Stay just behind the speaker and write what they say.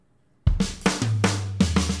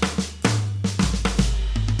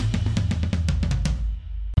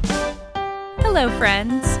Hello,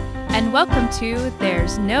 friends, and welcome to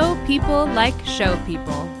There's No People Like Show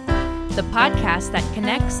People, the podcast that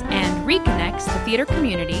connects and reconnects the theater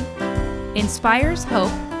community, inspires hope,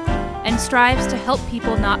 and strives to help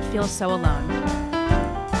people not feel so alone.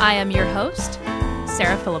 I am your host,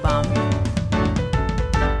 Sarah Philibom.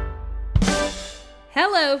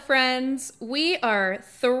 Hello, friends. We are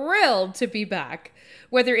thrilled to be back.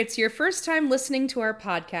 Whether it's your first time listening to our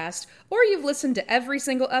podcast or you've listened to every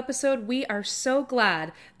single episode, we are so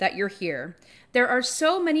glad that you're here. There are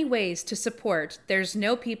so many ways to support There's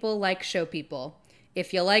No People Like Show People.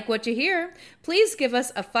 If you like what you hear, please give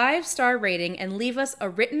us a 5-star rating and leave us a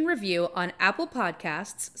written review on Apple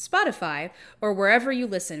Podcasts, Spotify, or wherever you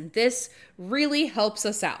listen. This really helps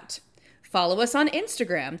us out. Follow us on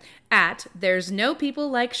Instagram at There's No People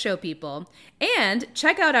Like Show People, and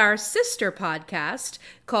check out our sister podcast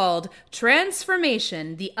called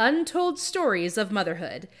Transformation: The Untold Stories of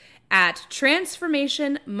Motherhood at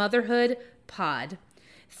Transformation Motherhood Pod.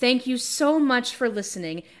 Thank you so much for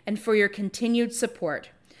listening and for your continued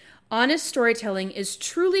support. Honest storytelling is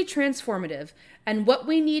truly transformative, and what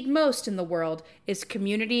we need most in the world is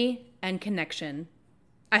community and connection.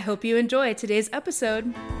 I hope you enjoy today's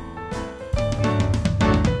episode.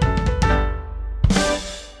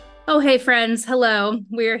 Oh, hey, friends. Hello.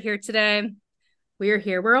 We're here today. We're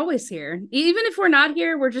here. We're always here. Even if we're not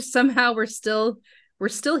here, we're still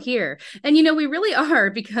here. And, we really are,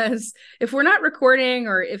 because if we're not recording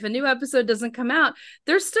or if a new episode doesn't come out,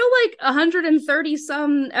 there's still like 130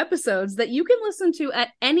 some episodes that you can listen to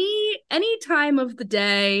at any time of the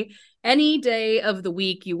day, any day of the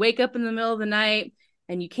week. You wake up in the middle of the night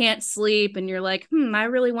and you can't sleep and you're like, I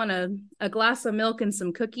really want a glass of milk and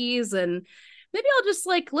some cookies, and maybe I'll just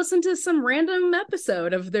listen to some random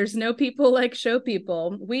episode of There's No People Like Show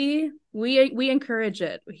People. We encourage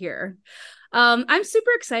it here. I'm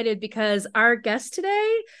super excited because our guest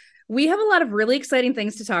today, we have a lot of really exciting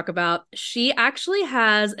things to talk about. She actually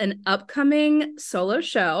has an upcoming solo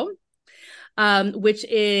show, which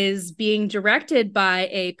is being directed by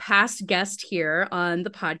a past guest here on the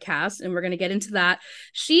podcast, and we're going to get into that.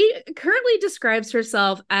 She currently describes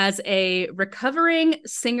herself as a recovering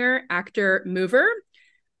singer, actor, mover,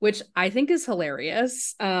 which I think is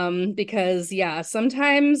hilarious, because,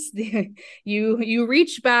 sometimes you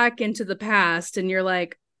reach back into the past and you're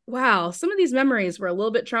like, wow, some of these memories were a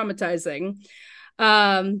little bit traumatizing.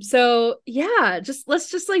 Let's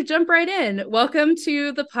jump right in. Welcome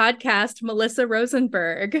to the podcast, Melissa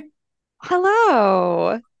Rosenberg.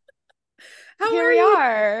 Hello. Here we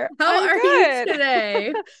are. How are you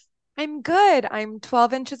today? I'm good. I'm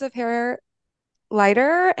 12 inches of hair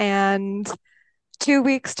lighter and 2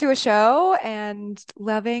 weeks to a show and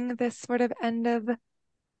loving this sort of end of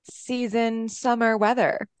season summer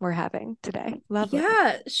weather we're having today. Lovely.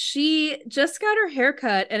 Yeah, she just got her hair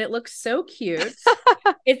cut and it looks so cute.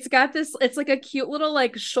 It's like a cute little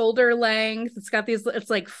shoulder length. It's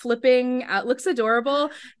like flipping out. It looks adorable,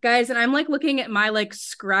 guys. And I'm looking at my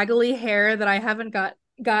scraggly hair that I haven't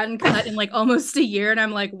gotten cut in almost a year, and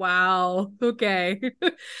I'm like, wow, okay.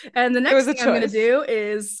 And the next thing I'm gonna do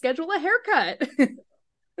is schedule a haircut.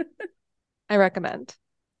 I recommend.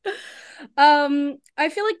 I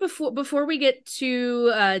feel like before we get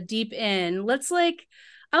too deep in, I like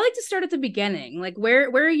to start at the beginning. Where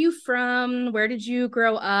are you from? Where did you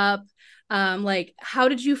grow up? How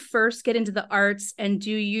did you first get into the arts? And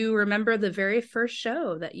do you remember the very first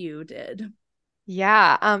show that you did?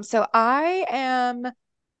 Yeah. So I am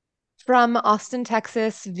from Austin,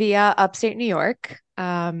 Texas via upstate New York.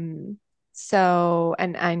 And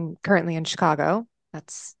I'm currently in Chicago.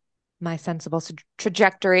 That's my sensible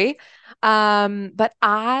trajectory. But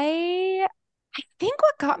I think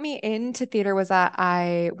what got me into theater was that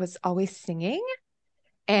I was always singing.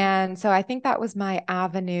 And so I think that was my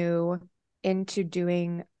avenue into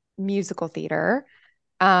doing musical theater.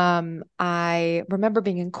 I remember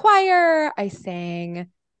being in choir. I sang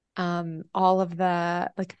all of the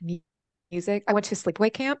music. I went to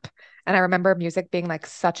sleepaway camp, and I remember music being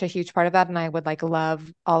such a huge part of that. And I would love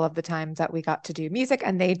all of the times that we got to do music,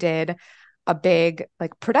 and they did a big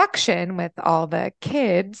production with all the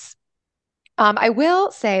kids. I will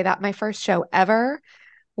say that my first show ever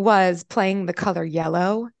was playing the color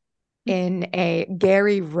yellow in a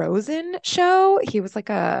Gary Rosen show. He was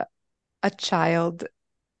a child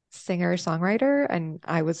singer songwriter, and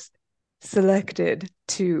I was selected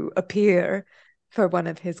to appear for one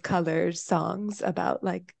of his colors songs about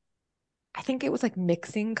I think it was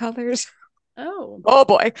mixing colors. Oh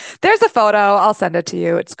boy. There's a photo. I'll send it to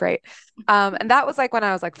you. It's great. And that was when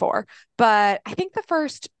I was 4. But I think the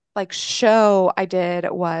first show I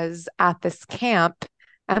did was at this camp,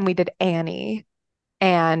 and we did Annie,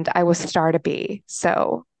 and I was star to be.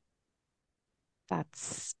 So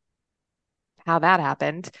that's how that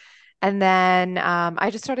happened. And then I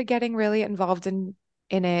just started getting really involved in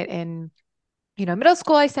it in middle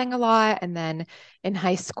school. I sang a lot, and then in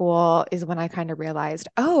high school is when I kind of realized,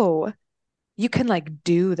 oh, you can like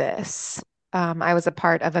do this. I was a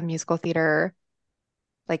part of a musical theater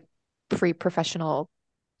like pre-professional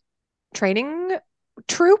training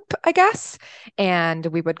troupe, I guess. And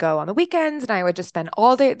we would go on the weekends and I would just spend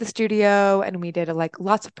all day at the studio and we did like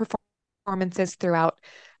lots of performances throughout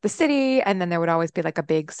the city. And then there would always be like a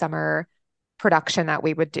big summer production that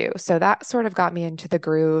we would do. So that sort of got me into the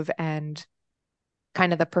groove and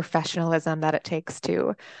kind of the professionalism that it takes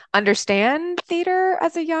to understand theater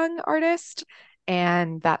as a young artist.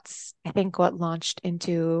 And that's, I think, what launched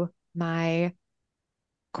into my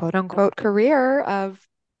quote unquote career of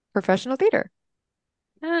professional theater.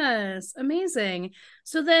 Yes, amazing.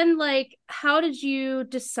 So then like how did you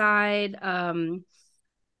decide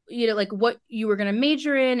like what you were going to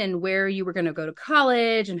major in and where you were going to go to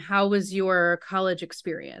college and how was your college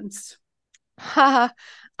experience?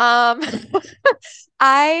 um,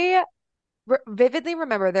 I vividly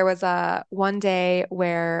remember there was a one day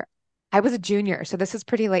where I was a junior, so this is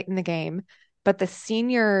pretty late in the game, but the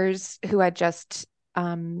seniors who had just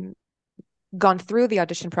gone through the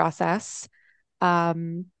audition process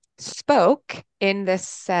um, spoke in this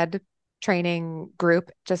said training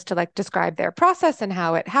group just to like describe their process and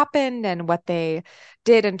how it happened and what they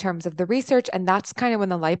did in terms of the research. And that's kind of when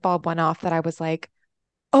the light bulb went off that I was like,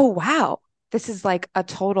 oh, wow, this is like a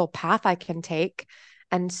total path I can take.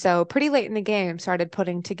 And so pretty late in the game, started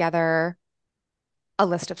putting together a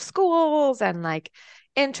list of schools and like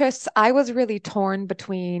interests. I was really torn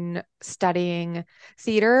between studying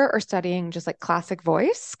theater or studying just like classic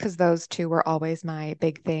voice, because those two were always my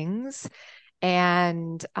big things.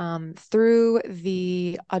 And through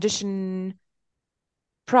the audition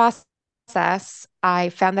process, I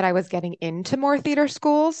found that I was getting into more theater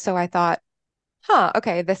schools. So I thought,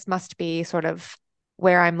 okay, this must be sort of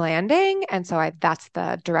where I'm landing. And so that's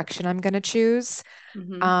the direction I'm going to choose.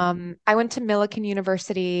 Mm-hmm. I went to Millikan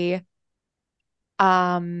University.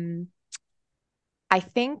 Um, I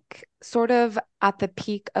think sort of at the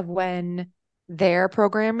peak of when their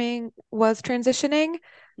programming was transitioning.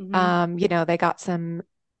 Mm-hmm. They got some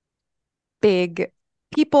big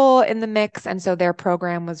people in the mix, and so their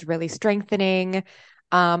program was really strengthening.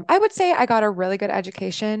 I would say I got a really good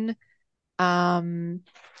education. Um,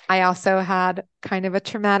 I also had kind of a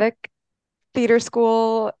traumatic theater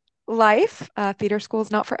school life. Theater school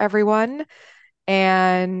is not for everyone.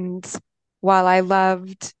 And while I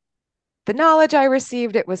loved the knowledge I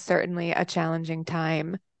received, it was certainly a challenging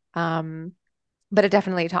time. Um, but it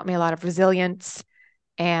definitely taught me a lot of resilience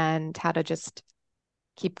and how to just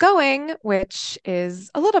keep going, which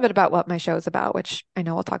is a little bit about what my show is about, which I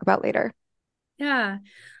know we'll talk about later. Yeah.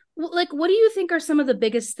 Well, like what do you think are some of the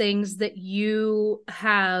biggest things that you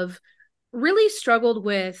have really struggled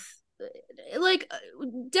with like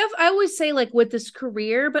I always say like with this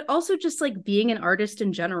career but also just like being an artist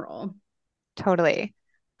in general. Totally.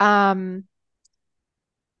 Um,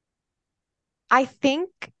 I think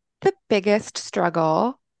the biggest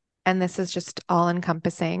struggle, and this is just all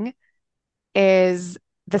encompassing, is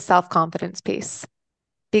the self-confidence piece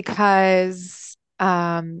because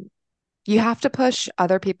you have to push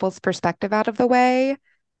other people's perspective out of the way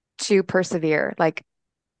to persevere, like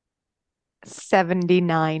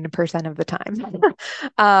 79% of the time.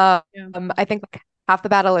 Yeah. I think like half the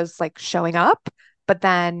battle is like showing up, but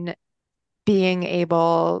then being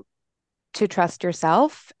able to trust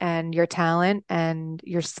yourself and your talent and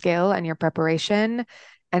your skill and your preparation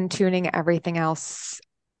and tuning everything else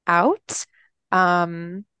out.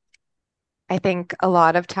 Um, I think a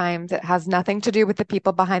lot of times it has nothing to do with the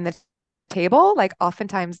people behind the table. Like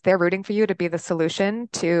oftentimes they're rooting for you to be the solution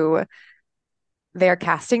to their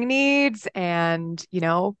casting needs and,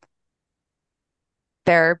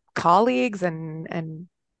 their colleagues and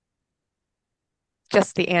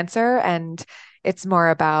just the answer. And it's more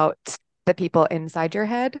about the people inside your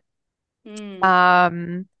head. Mm.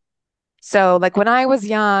 Um, so like when I was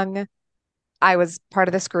young, I was part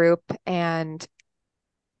of this group and,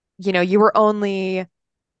 you were only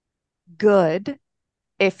good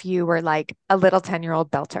if you were like a little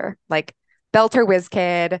 10-year-old belter, like belter whiz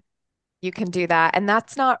kid, you can do that. And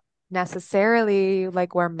that's not necessarily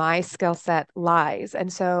like where my skill set lies.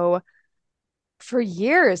 And so for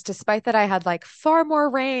years, despite that I had like far more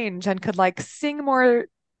range and could like sing more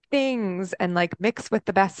things and like mix with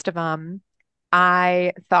the best of them,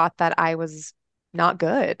 I thought that I was not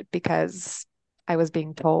good because I was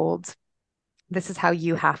being told this is how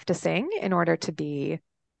you have to sing in order to be,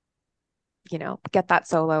 get that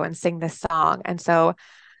solo and sing this song. And so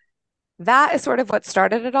that is sort of what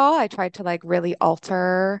started it all. I tried to like really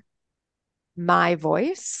alter my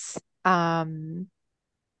voice,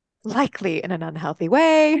 likely in an unhealthy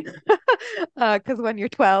way, because when you're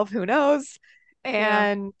 12, who knows?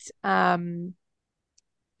 Yeah. And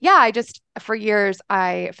yeah, I just, for years,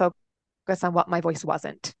 I focused on what my voice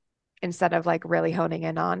wasn't instead of like really honing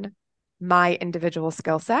in on my individual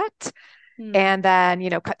skill set. Hmm. And then,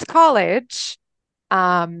 cut to college.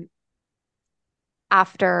 Um,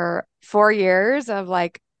 After 4 years of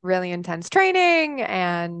like really intense training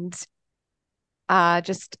and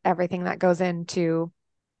just everything that goes into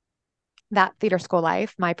that theater school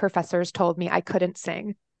life, my professors told me I couldn't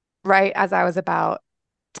sing right as I was about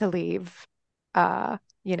to leave,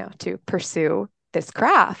 to pursue this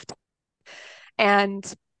craft.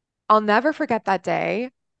 And I'll never forget that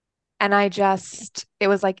day. And it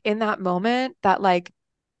was like in that moment that like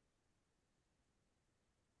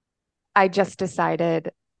I just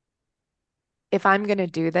decided if I'm going to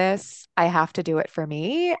do this, I have to do it for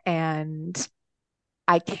me. And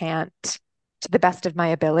I can't, to the best of my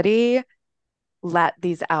ability, let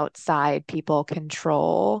these outside people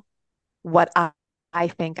control what I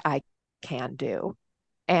think I can do.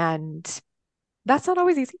 And that's not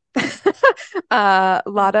always easy.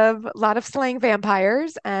 Lot of slaying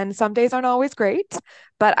vampires, and some days aren't always great,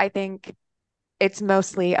 but I think it's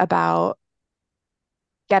mostly about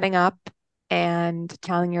getting up and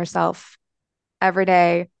telling yourself every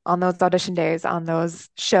day on those audition days, on those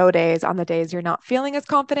show days, on the days you're not feeling as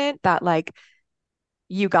confident that like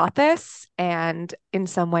you got this, and in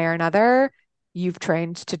some way or another, you've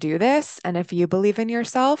trained to do this. And if you believe in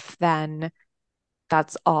yourself, then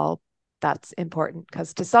that's all that's important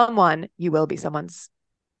because to someone, you will be someone's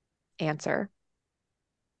answer.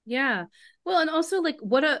 Yeah. Well, and also like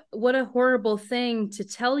what a horrible thing to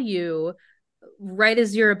tell you right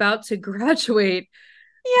as you're about to graduate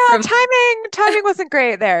Yeah, from. timing wasn't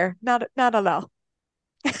great there. Not at all.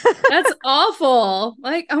 That's awful.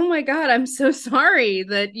 Like, oh my God, I'm so sorry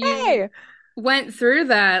that you Hey, went through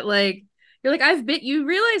that. Like, you're like, you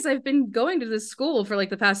realize I've been going to this school for like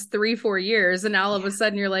the past 3, 4 years. And now all of a yeah,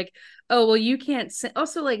 sudden you're like, oh, well, you can't sing.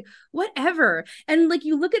 Also, like, whatever. And like,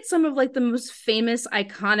 you look at some of like the most famous,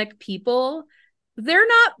 iconic people, they're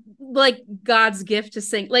not like God's gift to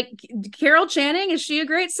sing. Like, Carol Channing, is she a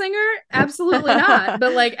great singer? Absolutely not.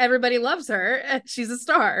 But like, everybody loves her. And she's a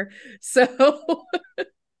star. So.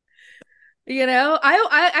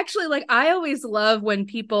 I actually like I always love when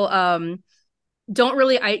people don't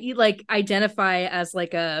really like identify as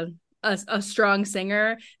like a strong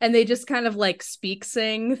singer and they just kind of like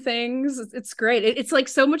sing things. It's great. It's like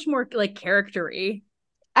so much more like charactery.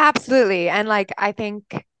 absolutely. And like I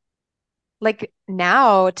think like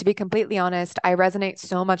now, to be completely honest, I resonate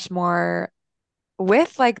so much more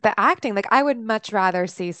with like the acting. Like I would much rather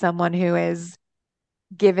see someone who is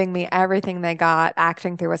giving me everything they got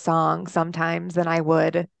acting through a song sometimes than I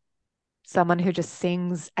would someone who just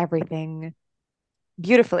sings everything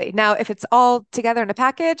beautifully. Now, if it's all together in a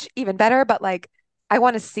package, even better, but like I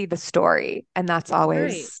want to see the story, and that's Right.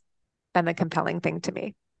 always been the compelling thing to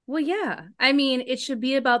me. Well, yeah. I mean, it should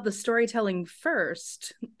be about the storytelling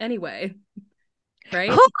first anyway,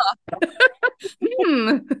 right?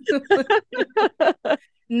 Hmm.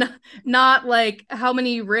 Not, not like how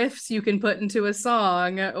many riffs you can put into a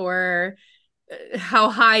song or how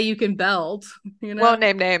high you can belt, you know? Won't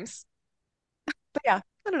name names, but yeah,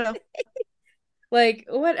 I don't know. Like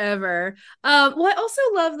whatever. Well, I also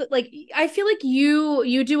love that like I feel like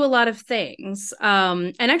you do a lot of things.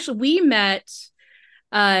 And actually we met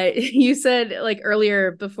you said like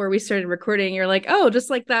earlier before we started recording, you're like, oh, just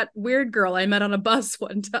like that weird girl I met on a bus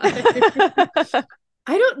one time.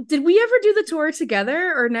 I don't did we ever do the tour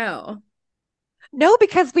together or no? No,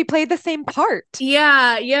 because we played the same part.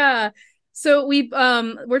 Yeah, yeah. So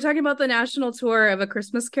we're talking about the national tour of A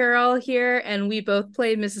Christmas Carol here, and we both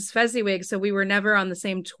played Mrs. Fezziwig, so we were never on the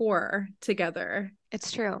same tour together.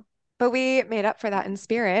 It's true. But we made up for that in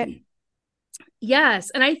spirit. Yes,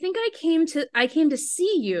 and I think I came to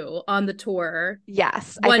see you on the tour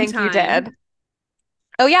Yes, I one think you did. time.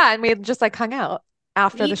 Oh yeah, and we just like hung out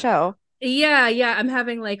after the Y- show. Yeah, yeah, I'm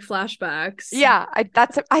having like flashbacks. Yeah,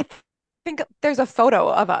 I think there's a photo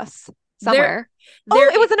of us There somewhere. Oh,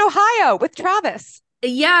 there it was in Ohio with Travis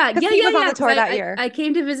Yeah, because yeah, he yeah, was on yeah. the Because tour I, that I year. I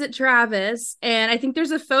came to visit Travis, and I think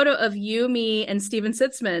there's a photo of you, me, and Steven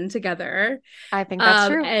Sitzman together. I think that's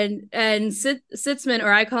true. And Sitzman,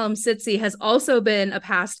 or I call him Sitzy, has also been a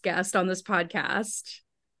past guest on this podcast.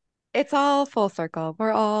 It's all full circle.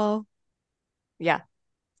 We're all, yeah,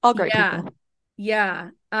 all great Yeah, people. Yeah.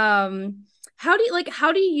 How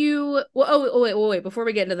do you well, wait, before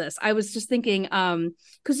we get into this, I was just thinking,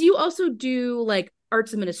 because you also do like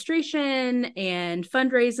arts administration and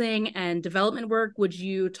fundraising and development work. Would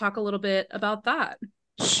you talk a little bit about that?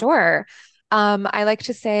 Sure. I like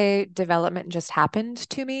to say development just happened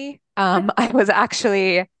to me. I was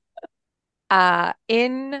actually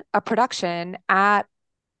in a production at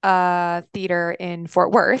a theater in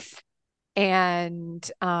Fort Worth and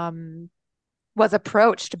was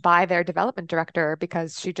approached by their development director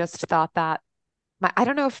because she just thought that I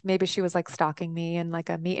don't know if maybe she was like stalking me in like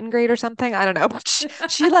a meet and greet or something. I don't know, but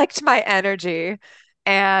she liked my energy.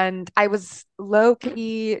 And I was low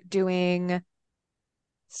key doing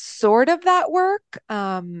sort of that work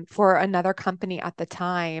for another company at the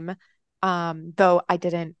time, though I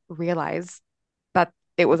didn't realize that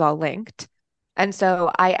it was all linked. And so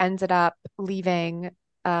I ended up leaving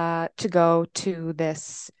to go to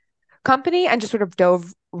this company and just sort of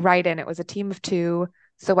dove right in. It was a team of two.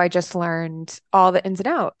 So I just learned all the ins and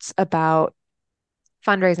outs about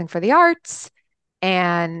fundraising for the arts.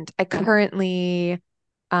 And I currently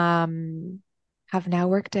have now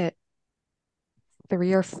worked at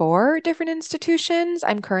three or four different institutions.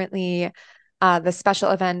 I'm currently the special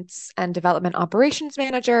events and development operations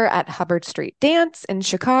manager at Hubbard Street Dance in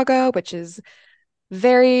Chicago, which is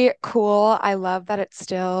very cool. I love that it's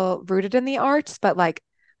still rooted in the arts, but like,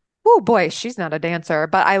 oh boy, she's not a dancer,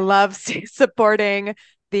 but I love supporting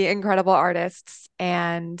the incredible artists.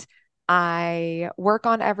 And I work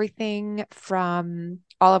on everything from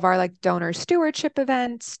all of our like donor stewardship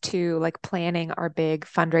events to like planning our big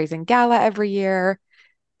fundraising gala every year.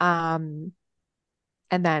 Um,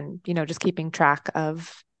 and then, just keeping track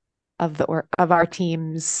of our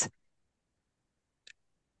team's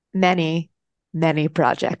many, many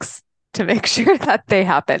projects to make sure that they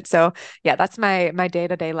happen. So yeah, that's my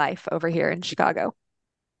day-to-day life over here in Chicago.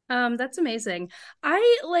 That's amazing.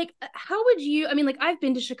 I like, how would you, I mean, like, I've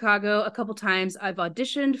been to Chicago a couple times. I've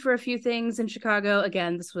auditioned for a few things in Chicago.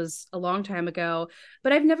 Again, this was a long time ago,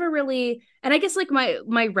 but I've never really, and I guess like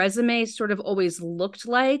my resume sort of always looked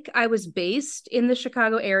like I was based in the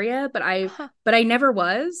Chicago area, Huh. but I never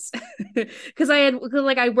was because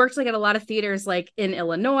like I worked like at a lot of theaters like in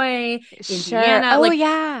Illinois, Sure. Indiana, Oh like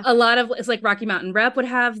yeah. a lot of it's like Rocky Mountain Rep would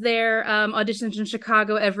have their auditions in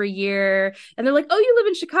Chicago every year, and they're like, "Oh, you live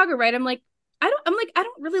in Chicago, right?" I'm like, I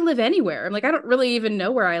don't really live anywhere. I'm like, I don't really even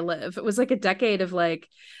know where I live. It was like a decade of like,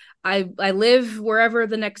 I live wherever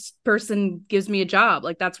the next person gives me a job.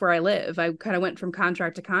 Like that's where I live. I kind of went from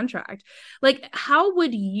contract to contract. Like, how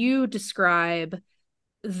would you describe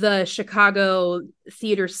the Chicago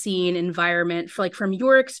theater scene environment for, like, from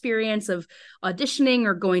your experience of auditioning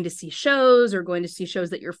or going to see shows or going to see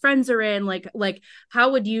shows that your friends are in, like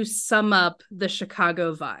how would you sum up the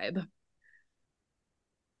Chicago vibe?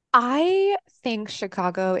 I think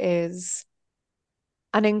Chicago is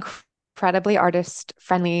an incredibly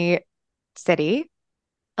artist-friendly city.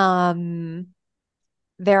 Um,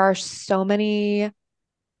 there are so many,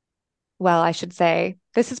 well, I should say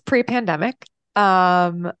this is pre-pandemic,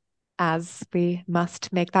 um, as we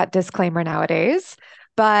must make that disclaimer nowadays.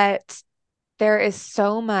 But there is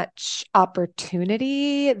so much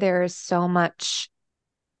opportunity. There is so much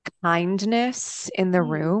kindness in the Mm.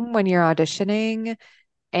 room when you're auditioning.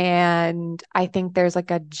 And I think there's like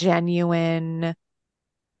a genuine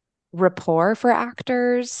rapport for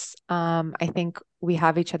actors. I think we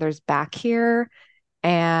have each other's back here,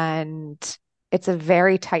 and it's a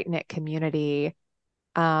very tight-knit community.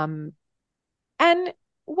 Um, and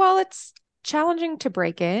while it's challenging to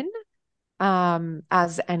break in,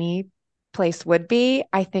 as any place would be,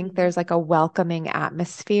 I think Mhm. there's like a welcoming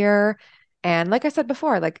atmosphere. And like I said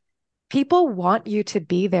before, like people want you to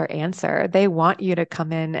be their answer. They want you to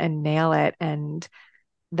come in and nail it and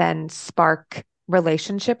then spark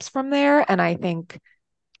relationships from there. And I think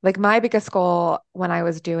like my biggest goal when I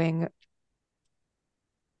was doing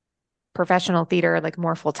professional theater like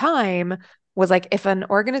more full time was like if an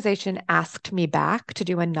organization asked me back to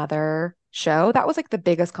do another show, that was like the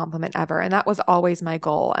biggest compliment ever. And that was always my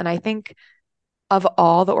goal. And I think of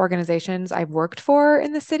all the organizations I've worked for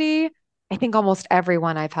in the city, I think almost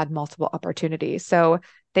everyone I've had multiple opportunities. So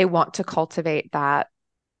they want to cultivate that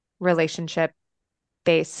relationship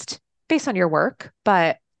based based on your work,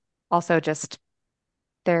 but also just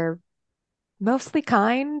they're mostly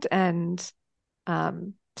kind and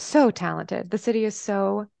so talented. The city is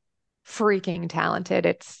so freaking talented.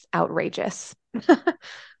 It's outrageous.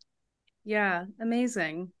 Yeah,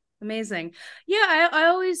 amazing. Amazing. Yeah, I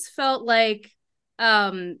always felt like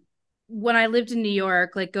um when I lived in New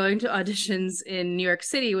York, like going to auditions in New York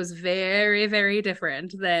City was very, very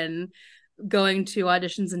different than going to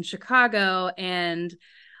auditions in Chicago, and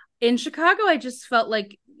in Chicago I just felt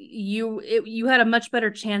like you had a much better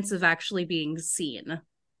chance of actually being seen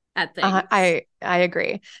at things. I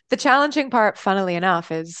agree. The challenging part, funnily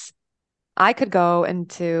enough, is I could go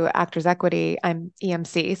into Actors Equity. I'm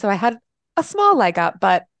EMC, so I had a small leg up,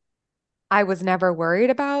 but I was never worried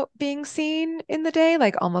about being seen in the day.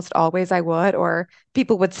 Like almost always I would, or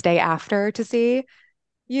people would stay after to see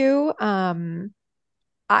you. The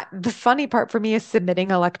funny part for me is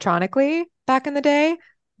submitting electronically back in the day.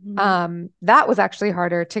 Mhm. That was actually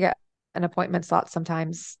harder to get an appointment slot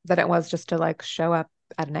sometimes than it was just to like show up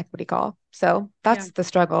at an equity call. So Yeah. that's the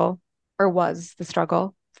struggle, or was the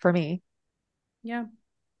struggle for me. Yeah.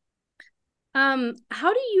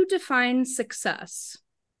 How do you define success?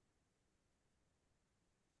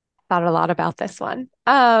 Thought a lot about this one.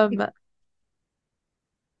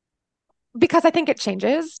 Because I think it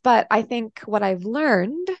changes, but I think what I've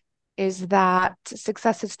learned is that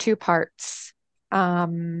success is two parts.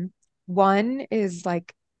 Um, One is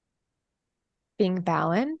like being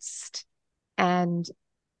balanced, and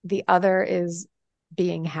the other is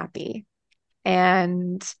being happy.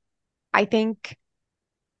 And I think,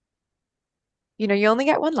 you only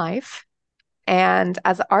get one life. And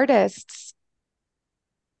as artists,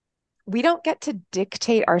 we don't get to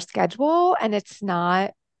dictate our schedule, and it's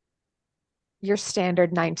not your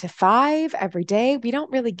standard 9 to 5 every day. We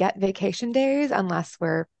don't really get vacation days unless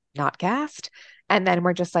we're not gassed. And then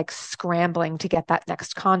we're just like scrambling to get that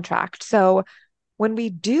next contract. So when we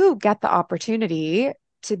do get the opportunity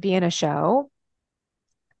to be in a show,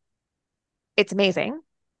 it's amazing.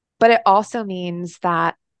 But it also means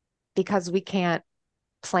that because we can't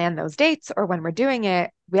plan those dates or when we're doing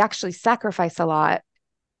it, we actually sacrifice a lot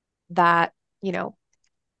that, you know,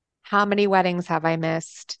 how many weddings have I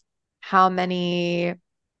missed? How many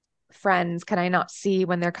friends can I not see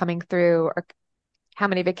when they're coming through? Or how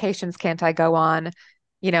many vacations can't I go on?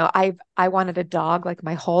 I wanted a dog like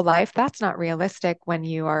my whole life. That's not realistic when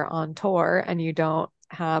you are on tour and you don't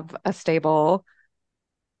have a stable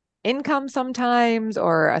income sometimes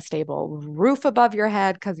or a stable roof above your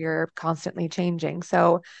head because you're constantly changing.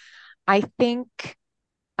 So I think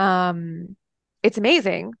um it's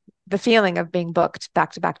amazing the feeling of being booked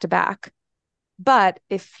back to back to back. But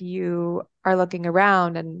if you are looking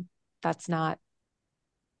around and that's not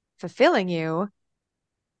fulfilling you,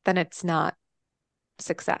 then it's not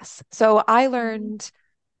success. So I Mhm. learned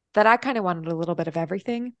that I kind of wanted a little bit of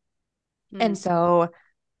everything. And Mm. so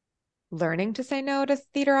learning to say no to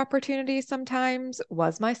theater opportunities sometimes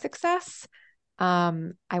was my success.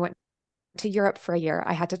 I went to Europe for a year.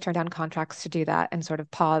 I had to turn down contracts to do that and sort of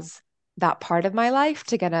pause that part of my life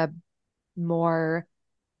to get a more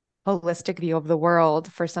holistic view of the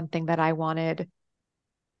world for something that I wanted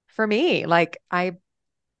for me. Like I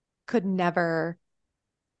could never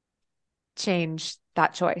change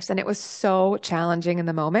that choice. And it was so challenging in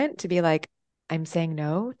the moment to be like, I'm saying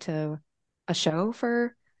no to a show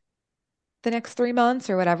for the next 3 months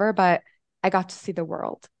or whatever, but I got to see the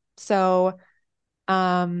world. So,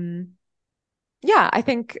 um, yeah, I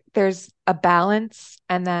think there's a balance.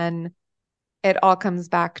 And then it all comes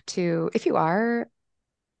back to if you are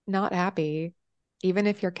not happy, even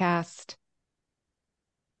if you're cast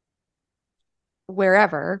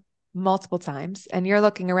wherever multiple times and you're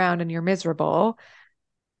looking around and you're miserable,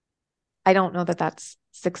 I don't know that that's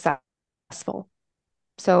successful.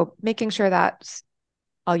 So making sure that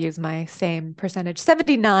I'll use my same percentage,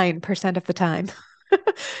 79% of the time,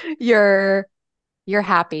 you're you're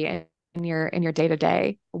happy in your day to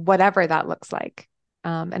day, whatever that looks like.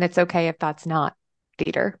 And it's okay if that's not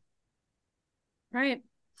theater. Right.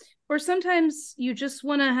 Or sometimes you just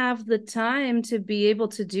want to have the time to be able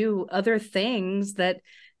to do other things that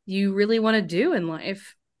you really want to do in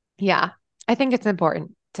life. Yeah. I think it's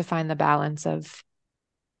important to find the balance of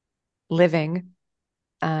living.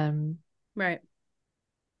 Um, Right.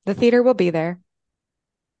 the theater will be there,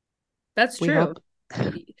 That's we true. hope.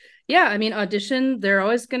 Yeah, I mean, audition, they're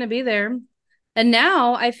always going to be there. And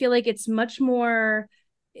now I feel like it's much more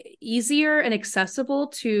easier and accessible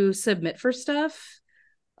to submit for stuff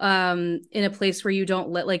in a place where you don't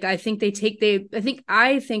let like I think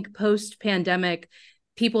post pandemic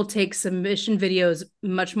people take submission videos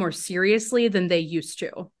much more seriously than they used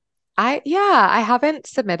to. Yeah, I haven't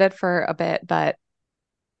submitted for a bit, but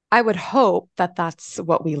I would hope that that's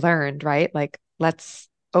what we learned, right? Like, let's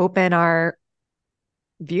open our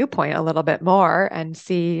viewpoint a little bit more and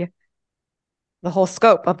see the whole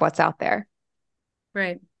scope of what's out there.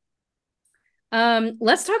 Right.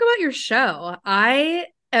 Let's talk about your show. I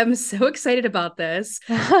am so excited about this.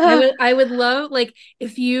 I would love like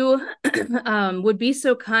if you would be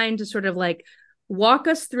so kind to sort of like walk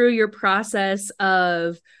us through your process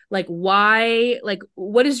of like why, like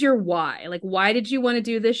what is your why? Like why did you want to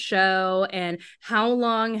do this show and how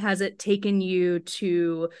long has it taken you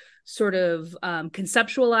to sort of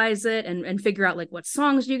conceptualize it and figure out like what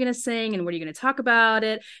songs you're going to sing and what are you going to talk about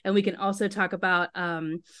it, and we can also talk about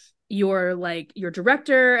your like your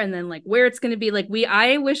director and then like where it's going to be. Like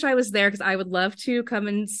I wish I was there because I would love to come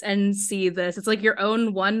and see this. It's like your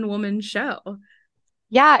own one woman show.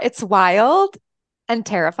 Yeah, it's wild and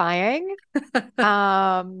terrifying.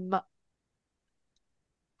 Um,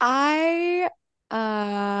 I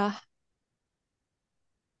uh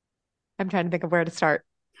I'm trying to think of where to start.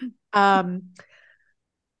 Um,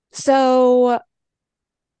 so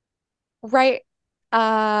right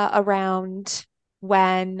around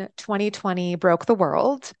when 2020 broke the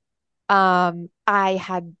world, I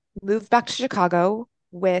had moved back to Chicago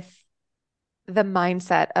with the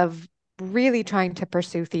mindset of really trying to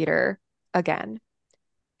pursue theater again.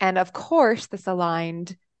 And of course, this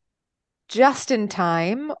aligned just in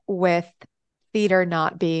time with theater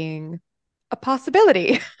not being a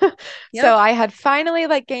possibility. So Yep. I had finally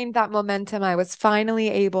like gained that momentum. I was finally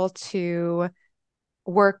able to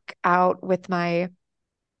work out with my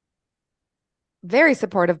very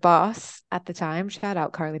supportive boss at the time, shout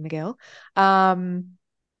out Carly McGill, um,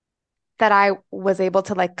 that I was able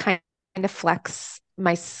to like kind of flex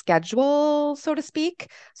my schedule, so to speak,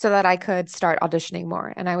 so that I could start auditioning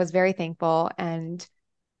more. And I was very thankful. And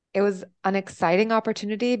it was an exciting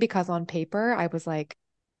opportunity because on paper, I was like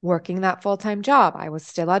working that full-time job. I was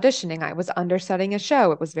still auditioning. I was understudying a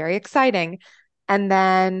show. It was very exciting. And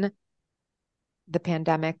then the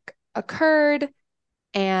pandemic occurred,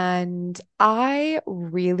 and I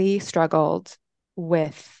really struggled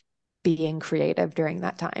with being creative during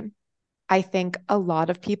that time. I think a lot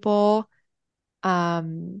of people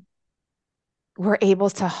um, were able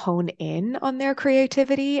to hone in on their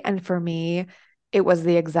creativity. And for me, it was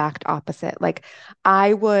the exact opposite. Like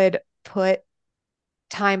I would put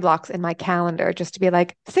time blocks in my calendar just to be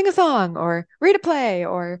like, sing a song or read a play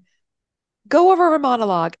or go over a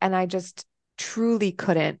monologue. And I just truly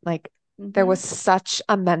couldn't. Like there was Mm-hmm. such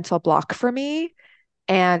a mental block for me.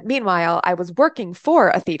 And meanwhile, I was working for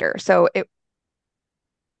a theater. So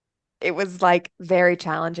it was like very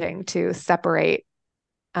challenging to separate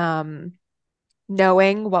um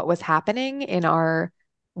knowing what was happening in our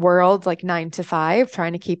world, like 9 to 5,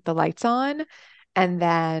 trying to keep the lights on, and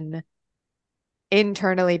then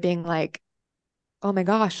internally being like, oh my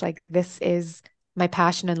gosh, like this is my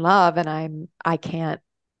passion and love, and I can't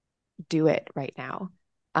do it right now.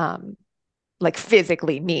 Um, like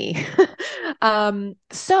physically me.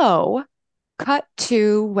 So cut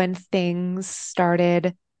to when things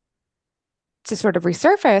started to sort of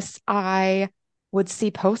resurface, I would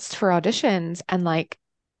see posts for auditions and like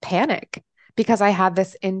panic because I had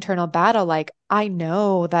this internal battle. Like, I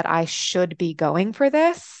know that I should be going for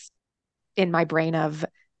this in my brain of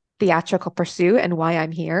theatrical pursuit and why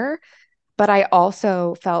I'm here. But I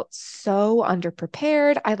also felt so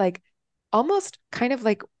underprepared. I like almost kind of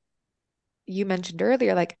like you mentioned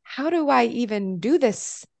earlier, like, how do I even do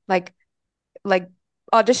this? Like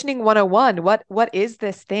auditioning 101, what is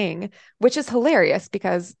this thing, which is hilarious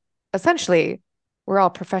because essentially we're all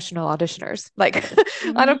professional auditioners. Like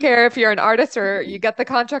I don't Mm-hmm. care if you're an artist or you get the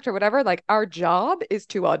contract or whatever, like our job is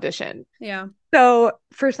to audition. Yeah. So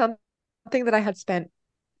for something that I had spent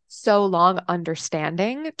so long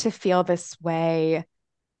understanding, to feel this way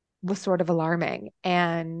was sort of alarming.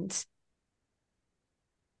 And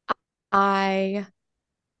I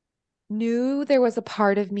knew there was a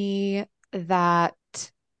part of me that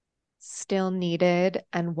still needed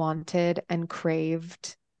and wanted and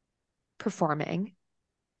craved performing,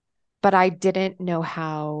 but I didn't know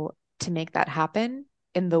how to make that happen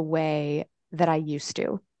in the way that I used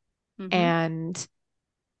to. Mm-hmm. And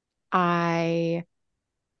I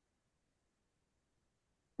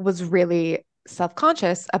was really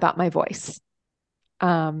self-conscious about my voice,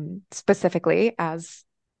 specifically as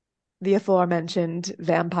the aforementioned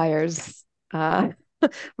vampires, uh,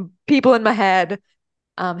 people in my head,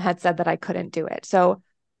 had said that I couldn't do it. So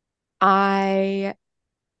I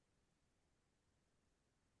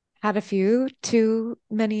had a few too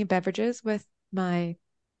many beverages with my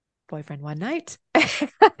boyfriend one night,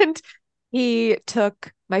 and he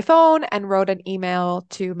took my phone and wrote an email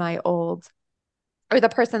to my old, or the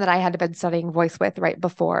person that I had been studying voice with right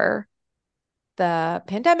before the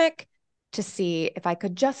pandemic, to see if I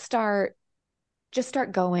could just start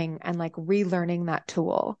going and like relearning that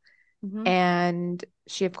tool. Mm-hmm. And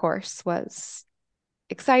she of course was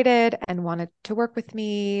excited and wanted to work with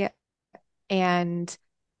me. And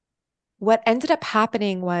what ended up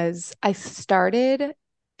happening was I started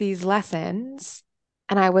these lessons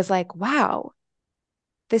and I was like, wow,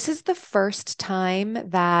 this is the first time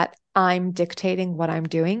that I'm dictating what I'm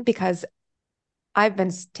doing because I've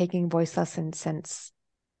been taking voice lessons since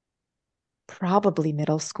probably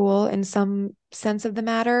middle school in some sense of the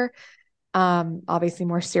matter. Obviously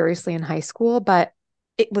more seriously in high school, but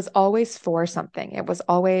it was always for something. It was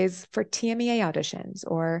always for TMEA auditions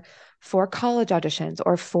or for college auditions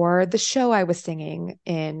or for the show I was singing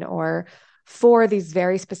in or for these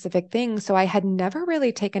very specific things. So I had never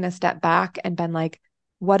really taken a step back and been like,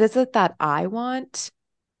 what is it that I want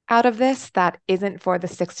out of this that isn't for the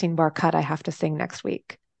 16 bar cut I have to sing next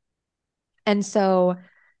week? And so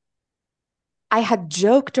I had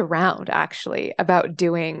joked around actually about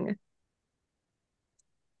doing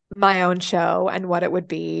my own show and what it would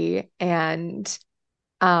be. And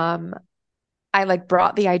um, I like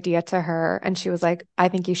brought the idea to her and she was like, I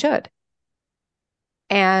think you should.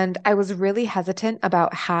 And I was really hesitant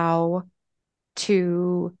about how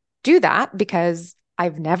to do that because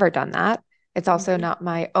I've never done that. It's also Mhm. not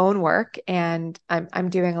my own work. And I'm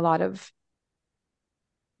doing a lot of,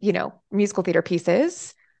 musical theater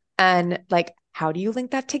pieces. And like, how do you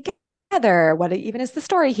link that together? What even is the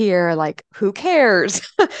story here? Like, who cares?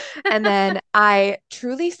 And then I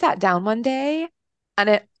truly sat down one day and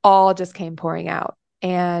it all just came pouring out.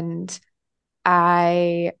 And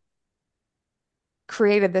I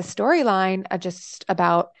created this storyline just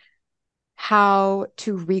about how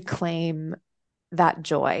to reclaim that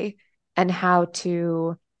joy and how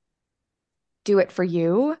to do it for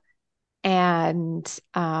you. And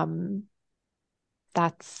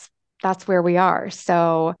that's that's where we are.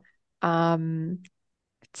 So um,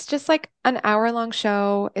 it's just like an hour-long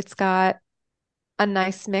show. It's got a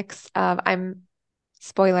nice mix of I'm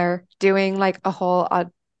spoiler doing like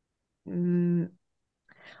mm,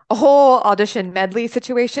 a whole audition medley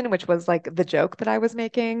situation, which was like the joke that I was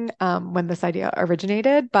making when this idea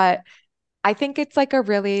originated. But I think it's like a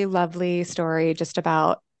really lovely story just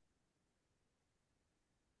about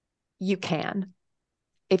you can.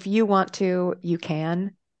 If you want to, you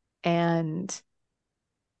can. And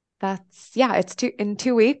that's yeah, it's in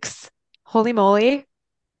 2 weeks. Holy moly.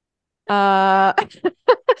 Uh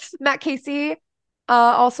Matt Casey,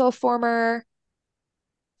 also a former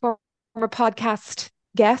podcast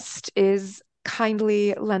guest, is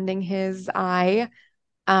kindly lending his eye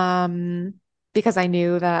um, because I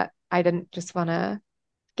knew that I didn't just want to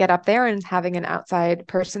get up there, and having an outside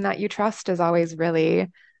person that you trust is always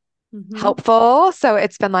really Mhm. helpful. So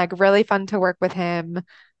it's been like really fun to work with him.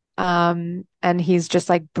 And he's just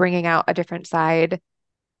like bringing out a different side,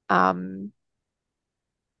 um,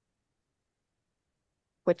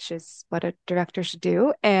 which is what a director should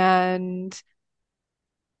do. And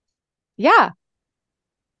yeah,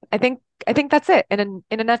 I think that's it in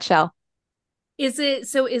a nutshell. Is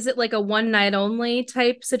it like a one night only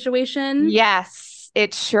type situation? Yes,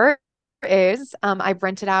 it sure is. I've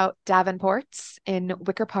rented out Davenport's in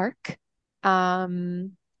Wicker Park.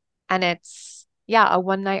 Um, and it's yeah, a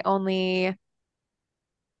one night only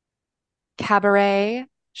cabaret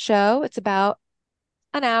show. It's about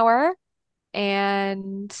an hour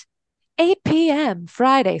and 8 p.m.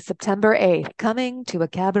 Friday, September 8th, coming to a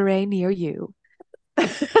cabaret near you.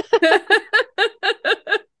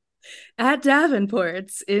 At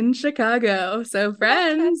Davenport's in Chicago. So Da,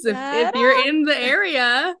 friends, if da, you're da. in the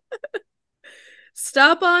area,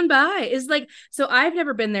 stop on by. Is like so I've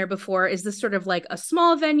never been there before. Is this sort of like a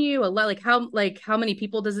small venue? Like how many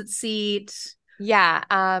people does it seat? Yeah,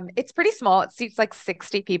 it's pretty small. It seats like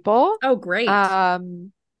 60 people. Oh, great.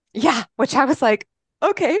 Um, yeah, which I was like,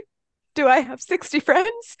 okay, do I have 60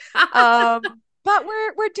 friends? But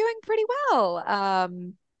we're doing pretty well.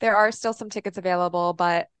 There are still some tickets available,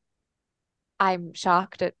 but I'm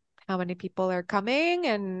shocked at how many people are coming,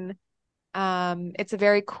 and it's a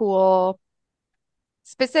very cool,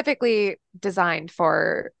 specifically designed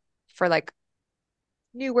for like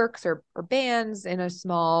new works or bands in a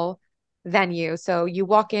small venue. So you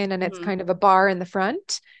walk in and it's Mhm. kind of a bar in the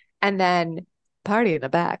front and then party in the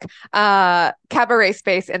back, cabaret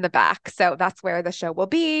space in the back. So that's where the show will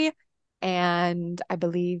be. And I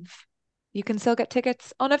believe you can still get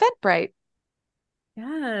tickets on Eventbrite.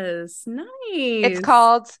 Yes, It's nice.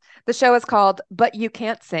 called, the show is called But You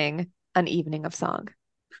Can't Sing an Evening of Song.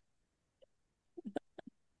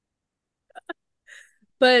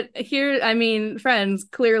 But here, I mean, friends,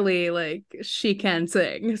 clearly like she can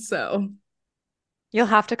sing. So You'll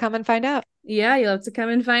have to come and find out. yeah, you'll have to come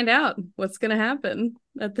and find out what's gonna happen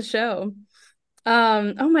at the show.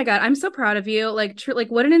 Oh my God, I'm so proud of you. Like, like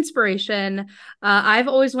what an inspiration. I've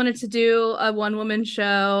always wanted to do a one woman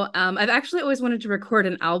show. I've actually always wanted to record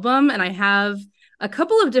an album, and I have a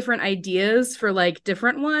couple of different ideas for like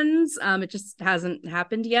different ones. It just hasn't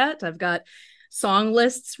happened yet. I've got song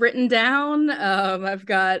lists written down. I've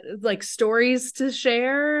got like stories to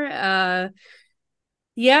share.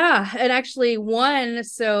 Yeah, and actually one,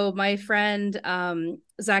 so my friend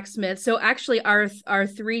Zach Smith. So actually our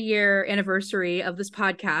 3-year anniversary of this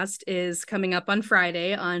podcast is coming up on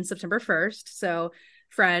Friday on September 1st. So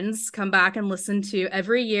friends, come back and listen to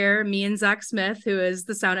every year me and Zach Smith, who is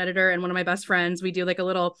the sound editor and one of my best friends, we do like a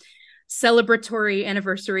little celebratory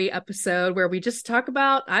anniversary episode where we just talk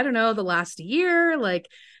about, I don't know, the last year, like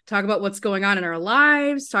talk about what's going on in our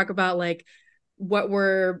lives, talk about like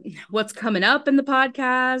what's coming up in the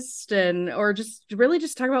podcast, and or just really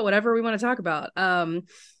just talk about whatever we want to talk about.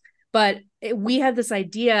 But we had this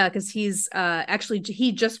idea because he's actually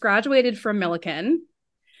he just graduated from Millikan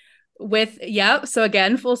with, yeah, so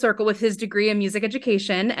again full circle, with his degree in music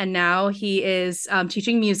education, and now he is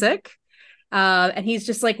teaching music. And he's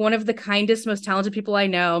just like one of the kindest, most talented people I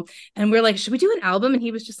know. And we're like, should we do an album? And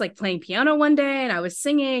he was just like playing piano one day and I was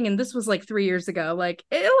singing. And this was like 3 years ago. Like,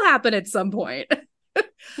 it'll happen at some point.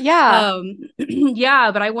 Yeah.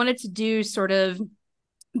 Yeah, but I wanted to do sort of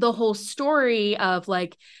the whole story of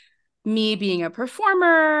like me being a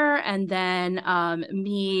performer, and then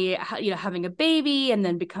me having a baby, and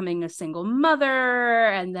then becoming a single mother,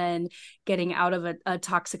 and then getting out of a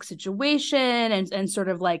toxic situation, and sort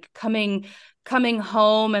of like coming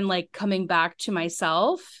home and like coming back to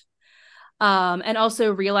myself, and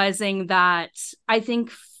also realizing that I think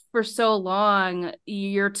for so long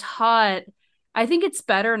you're taught, I think it's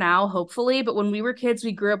better now, hopefully, but when we were kids,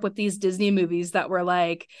 we grew up with these Disney movies that were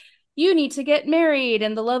like, you need to get married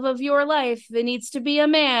and the love of your life, it needs to be a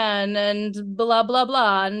man and blah, blah,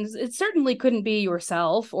 blah. And it certainly couldn't be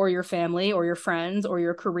yourself or your family or your friends or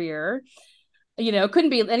your career. It couldn't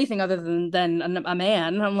be anything other than a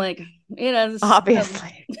man. I'm like,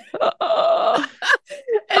 Obviously. it's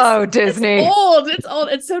Oh, it's Disney. old. It's old.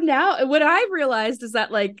 And so now what I realized is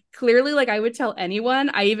that like clearly, like I would tell anyone,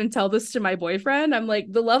 I even tell this to my boyfriend. I'm like,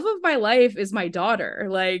 the love of my life is my daughter.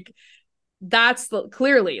 Like that's the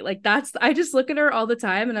clearly like that's I just look at her all the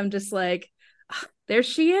time and I'm just like, "Ah, there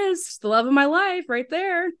she is, the love of my life right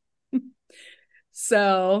there."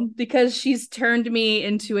 So because she's turned me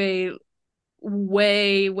into a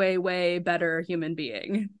way, way, way better human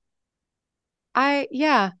being.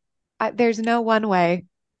 Yeah, there's no one way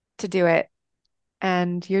to do it.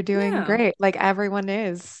 And you're doing Yeah. great. Like everyone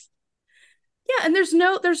is. Yeah, and there's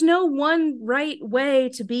no one right way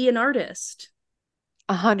to be an artist.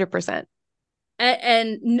 100%.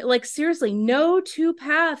 And like seriously, no two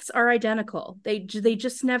paths are identical. They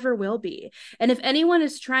just never will be. And if anyone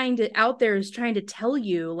is trying to out there is trying to tell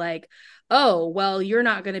you like, oh well, you're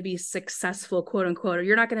not going to be successful, quote unquote, or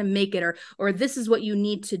you're not going to make it, or this is what you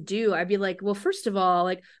need to do, I'd be like, well, first of all,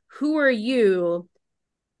 like, who are you?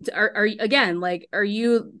 Are again, like, are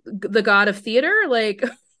you the god of theater? Like,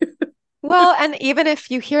 Well, and even if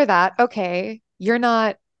you hear that, okay, you're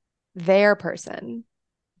not their person,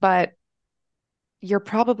 but you're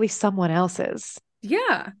probably someone else's.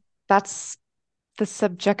 yeah, That's the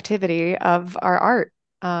subjectivity of our art.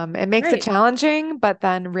 It makes it right. challenging, but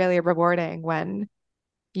then really rewarding when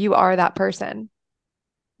you are that person.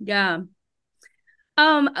 Yeah.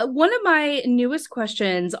 One of my newest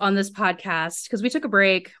questions on this podcast, because we took a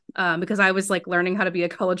break, because I was like learning how to be a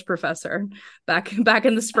college professor back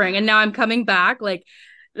in the spring, and now I'm coming back like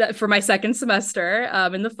for my second semester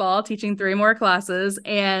in the fall, teaching 3 more classes,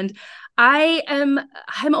 and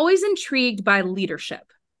I'm always intrigued by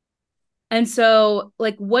leadership. And so,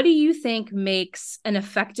 like, what do you think makes an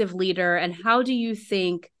effective leader, and how do you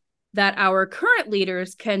think that our current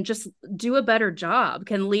leaders can just do a better job,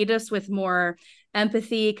 can lead us with more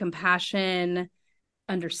empathy, compassion,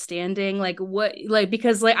 understanding? Like, what, like,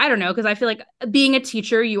 because, like, I don't know, because I feel like being a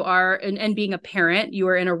teacher, you are, and being a parent, you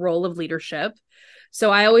are in a role of leadership. So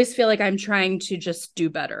I always feel like I'm trying to just do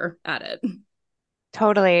better at it.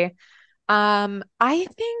 Totally. I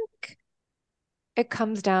think it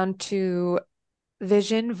comes down to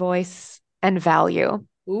vision, voice, and value.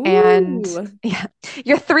 And Ooh, yeah,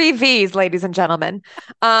 your 3 V's, ladies and gentlemen.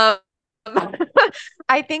 Um,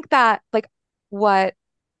 I think that like what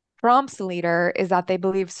prompts a leader is that they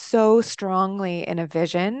believe so strongly in a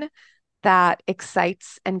vision that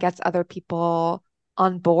excites and gets other people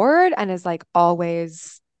on board and is like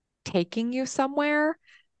always taking you somewhere.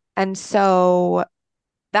 And so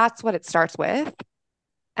that's what it starts with.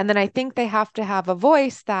 And then I think they have to have a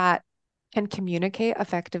voice that can communicate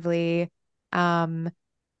effectively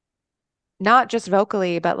not just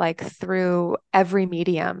vocally, but like through every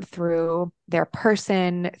medium, through their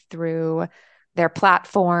person, through their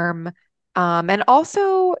platform. And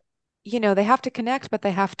also, they have to connect, but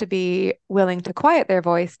they have to be willing to quiet their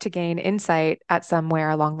voice to gain insight at somewhere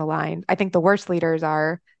along the line. I think the worst leaders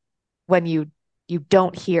are when you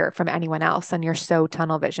don't hear from anyone else and you're so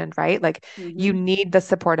tunnel visioned, right? Like you Mm-hmm. need the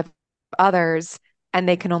support of others and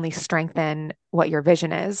they can only strengthen what your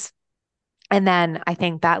vision is. And then I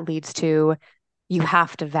think that leads to you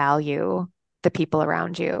have to value the people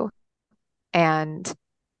around you and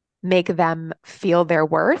make them feel their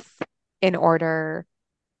worth in order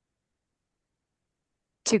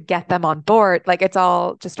to get them on board. Like it's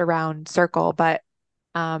all just a round circle, but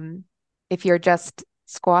um, if you're just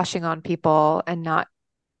squashing on people and not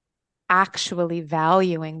actually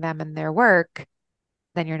valuing them and their work,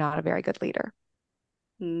 then you're not a very good leader.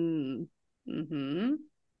 Mm-hmm.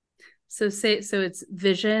 So it's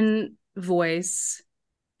vision, voice,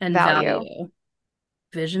 and Value. value.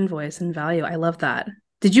 Vision, voice, and value. I love that.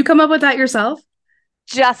 Did you come up with that yourself?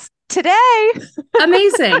 Just today.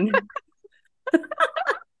 Amazing.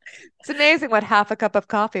 It's amazing what half a cup of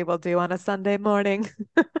coffee will do on a Sunday morning.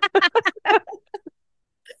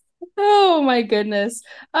 Oh my goodness.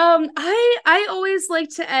 I always like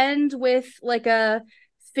to end with like a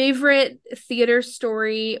favorite theater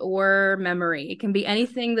story or memory. It can be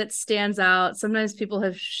anything that stands out. Sometimes people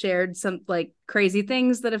have shared some like crazy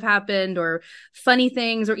things that have happened or funny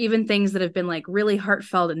things or even things that have been like really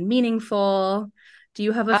heartfelt and meaningful. Do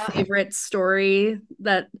you have a Uh, favorite story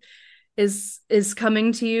that is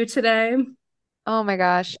coming to you today? oh my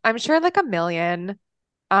gosh. I'm sure like a million.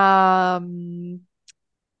 Um,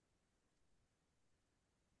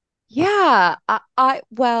 yeah,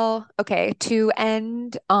 well, okay, to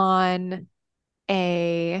end on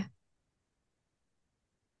a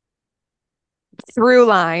through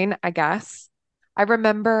line, I guess. I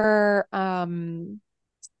remember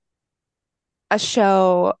a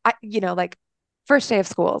show, like first day of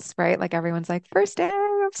schools, right? Like everyone's like first day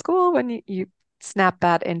of school when you snap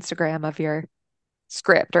that Instagram of your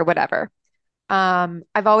script or whatever.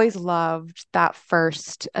 I've always loved that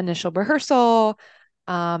first initial rehearsal.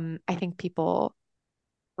 I think people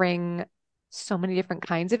bring so many different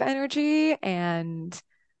kinds of energy and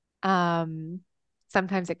um,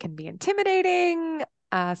 sometimes it can be intimidating.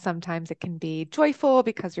 Sometimes it can be joyful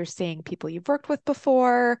because you're seeing people you've worked with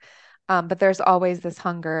before. But there's always this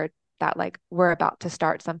hunger that like we're about to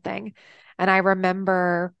start something. And I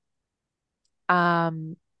remember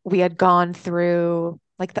we had gone through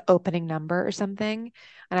like the opening number or something.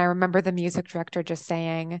 And I remember the music director just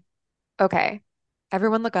saying, okay,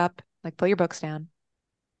 everyone look up, like pull your books down.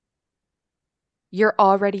 You're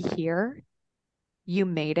already here. You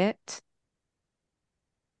made it.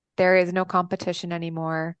 There is no competition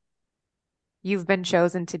anymore. You've been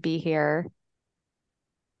chosen to be here.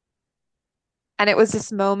 And it was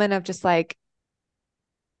this moment of just like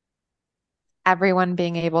everyone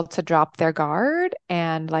being able to drop their guard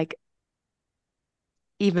and like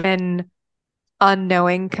even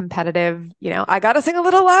unknowing competitive, I got to sing a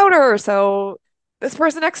little louder. So this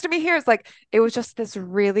person next to me here is like, it was just this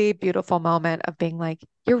really beautiful moment of being like,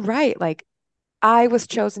 you're right. Like I was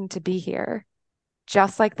chosen to be here,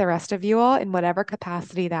 just like the rest of you all in whatever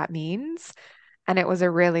capacity that means. And it was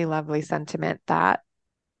a really lovely sentiment that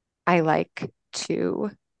I like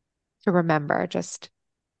to remember just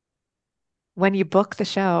when you book the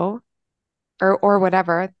show or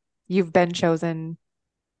whatever, you've been chosen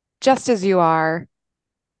just as you are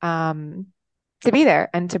um to be there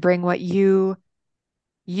and to bring what you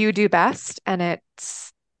do best and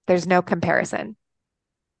there's no comparison.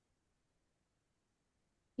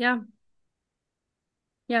 Yeah.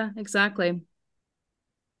 Yeah, exactly.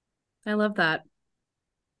 I love that.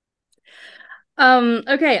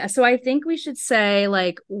 Okay, so I think we should say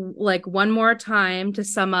like one more time to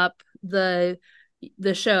sum up the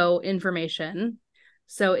show information.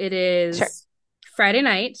 So it Sure. is Friday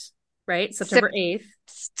night, right? September Sep- 8th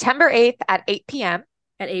September 8th at 8 p.m.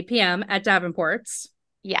 at 8 p.m. at Davenport's.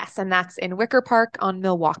 Yes, and that's in Wicker Park on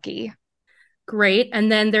Milwaukee. Great.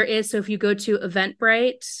 And then there is, so if you go to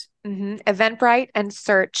Eventbrite, Eventbrite and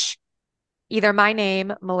search either my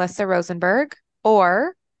name, Melissa Rosenberg,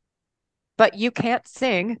 or but you can't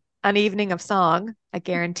sing an evening of song. I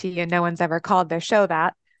guarantee you no one's ever called their show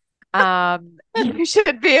that. You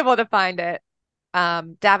should be able to find it.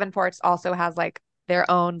 Davenport's also has like their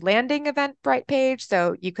own landing Eventbrite page,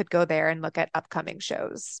 so you could go there and look at upcoming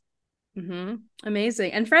shows.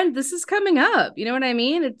 amazing. And friend, this is coming up. You know what I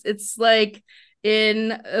mean? It's like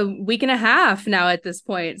in a week and a half now at this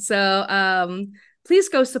point. So please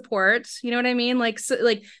go support, you know what I mean? Like,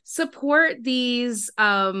 like support these,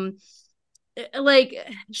 like,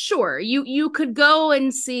 sure, you could go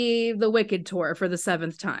and see the Wicked tour for the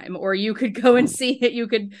seventh time, or you could go and see it, you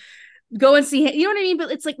could go and see it, you know what I mean?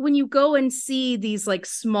 But it's like when you go and see these like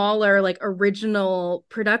smaller, like original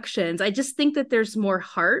productions, I just think that there's more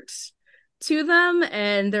heart to them,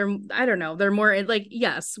 and they're, I don't know, they're more like,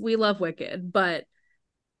 yes, we love Wicked, but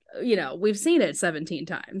you know, we've seen it 17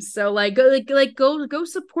 times. So like go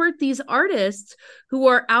support these artists who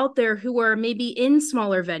are out there, who are maybe in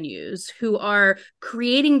smaller venues, who are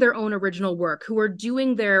creating their own original work, who are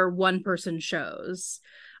doing their one person shows.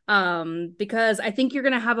 Because I think you're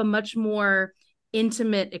going to have a much more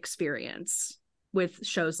intimate experience with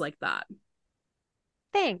shows like that.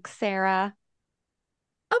 Thanks, Sarah.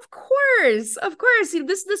 Of course, of course.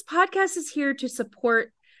 This podcast is here to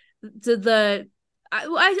support the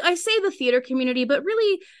I say the theater community, but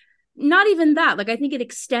really not even that. Like, I think it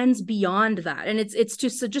extends beyond that, and it's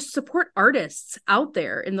just support artists out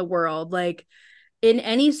there in the world, like in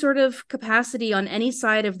any sort of capacity on any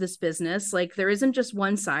side of this business. Like, there isn't just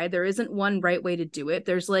one side, there isn't one right way to do it.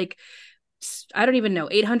 There's like, I don't even know,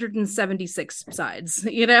 876 sides,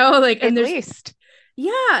 you know, like, and At there's least.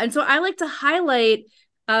 yeah, and so I like to highlight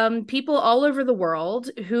people all over the world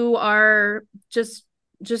who are just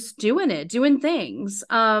doing things.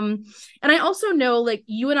 And I also know, like,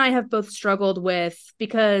 you and I have both struggled with,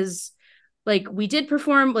 because like we did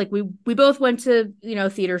perform, like we both went to, you know,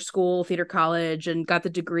 theater school, theater college, and got the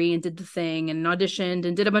degree and did the thing and auditioned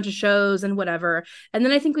and did a bunch of shows and whatever. And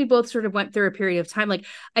then I think we both sort of went through a period of time, like,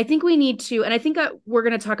 I think we need to, and I think we're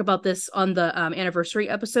going to talk about this on the anniversary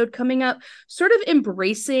episode coming up, sort of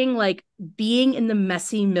embracing like being in the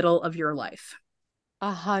messy middle of your life.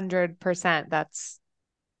 100%.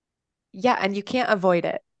 Yeah, and you can't avoid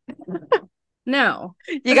it. No.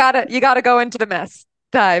 You gotta go into the mess.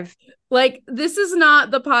 Dive. Like, this is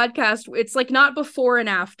not the podcast. It's like not before and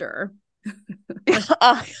after.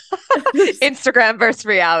 Instagram versus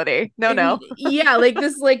reality. No. Yeah, like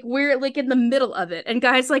this, like we're like in the middle of it. And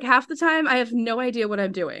guys, like half the time I have no idea what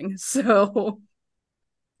I'm doing. So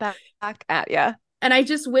Back at ya. and I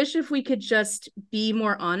just wish if we could just be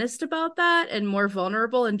more honest about that and more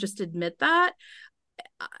vulnerable and just admit that.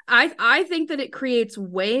 I think that it creates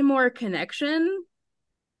way more connection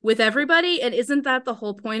with everybody. And isn't that the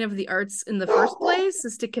whole point of the arts in the first place,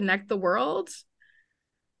 is to connect the world?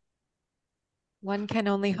 One can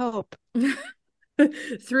only hope.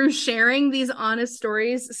 Through sharing these honest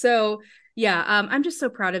stories. So yeah, I'm just so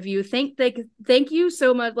proud of you. Thank you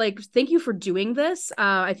so much. Like, thank you for doing this.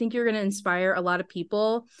 I think you're going to inspire a lot of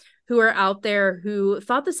people who are out there who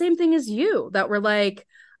thought the same thing as you, that were like,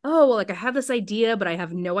 oh, well, like I have this idea, but I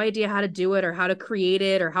have no idea how to do it, or how to create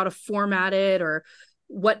it, or how to format it, or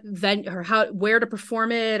or where to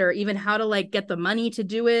perform it, or even how to like get the money to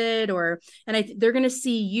do it, they're going to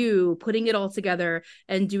see you putting it all together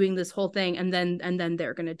and doing this whole thing, and then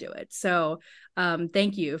they're going to do it. So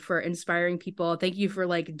thank you for inspiring people. Thank you for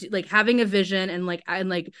like having a vision and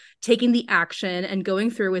like taking the action and going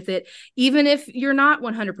through with it, even if you're not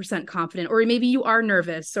 100% confident, or maybe you are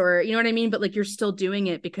nervous, or you know what I mean, but like you're still doing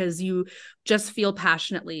it because you just feel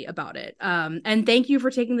passionately about it. And thank you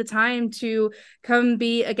for taking the time to come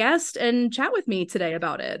be a guest and chat with me today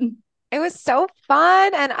about it. It was so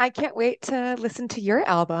fun, and I can't wait to listen to your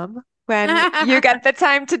album when you get the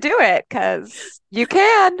time to do it, because you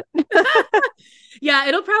can. Yeah,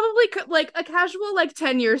 it'll probably like a casual like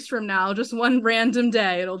 10 years from now, just one random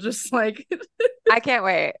day, it'll just like I can't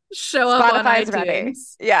wait. Show up on Spotify's iTunes. ready.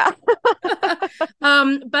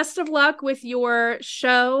 Yeah. Best of luck with your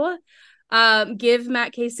show. Give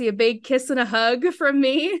Matt Casey a big kiss and a hug from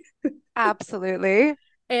me. Absolutely.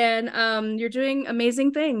 And you're doing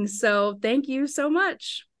amazing things. So thank you so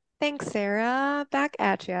much. Thanks, Sarah. Back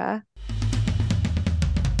at ya.